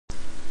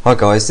Hi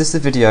guys, this is a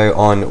video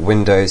on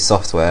Windows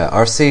software.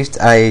 I received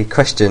a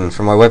question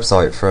from my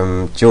website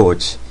from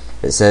George.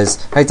 It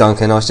says, "Hey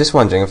Duncan, I was just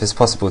wondering if it's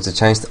possible to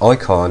change the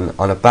icon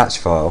on a batch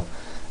file.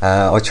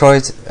 I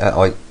tried.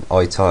 There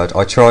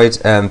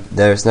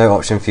is no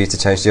option for you to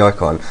change the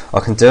icon. I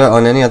can do it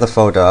on any other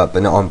folder,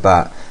 but not on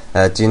bat.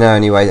 Do you know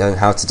any way on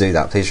how to do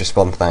that? Please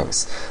respond,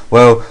 thanks."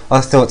 Well,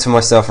 I thought to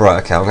myself,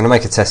 right, okay, I'm going to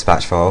make a test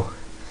batch file.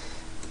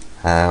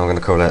 I'm going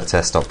to call it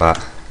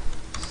test.bat.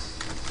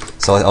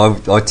 So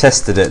I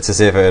tested it to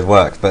see if it would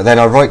work, but then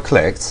I right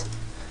clicked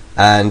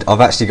and I've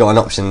actually got an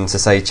option to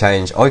say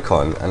change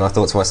icon, and I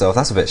thought to myself,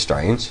 that's a bit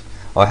strange.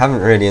 I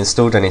haven't really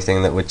installed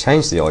anything that would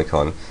change the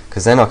icon,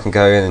 because then I can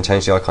go in and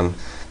change the icon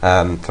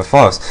for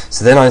files.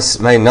 So then I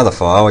made another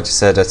file. I just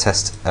said a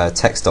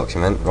text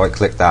document, right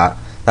click that,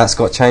 that's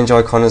got change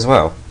icon as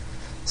well.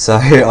 So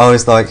I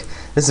was like,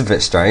 this is a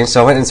bit strange.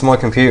 So I went into my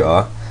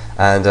computer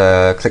and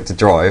clicked a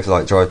drive,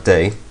 like drive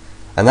D,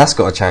 and that's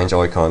got a change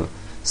icon.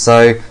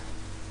 So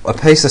a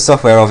piece of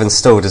software I've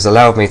installed has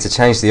allowed me to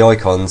change the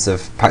icons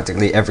of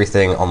practically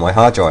everything on my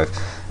hard drive,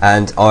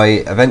 and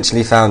I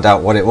eventually found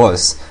out what it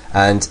was.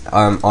 And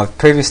I've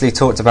previously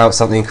talked about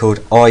something called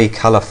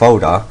iColor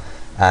folder,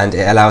 and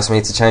it allows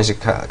me to change the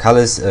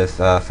colours of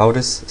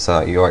folders. So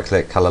you right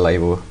click, colour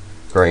label,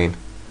 green,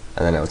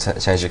 and then it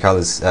will change your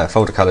colours,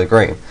 folder colour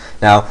green.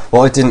 Now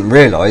what I didn't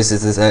realise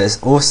is that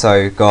it's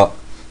also got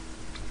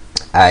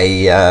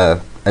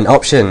an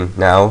option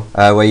now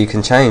where you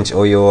can change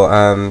all your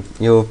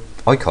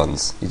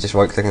icons. You just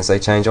right click and say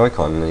change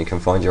icon, and you can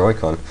find your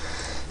icon.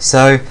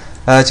 So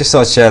just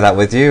thought I'd share that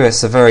with you.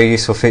 It's a very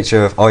useful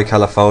feature of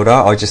iColor folder.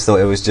 I just thought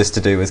it was just to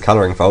do with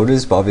colouring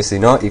folders, but obviously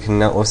not. You can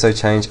now also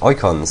change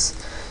icons.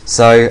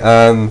 So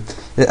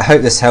I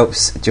hope this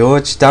helps,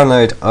 George.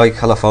 Download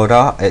iColor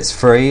folder. It's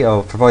free.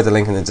 I'll provide the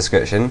link in the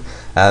description.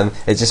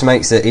 It just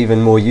makes it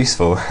even more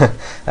useful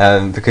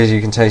because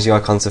you can change the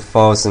icons of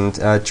files and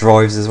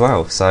drives as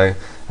well. So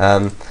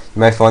you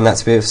may find that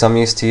to be of some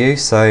use to you.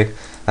 So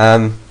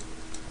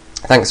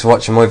thanks for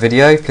watching my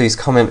video. Please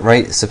comment,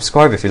 rate,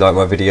 subscribe if you like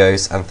my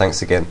videos, and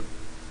thanks again.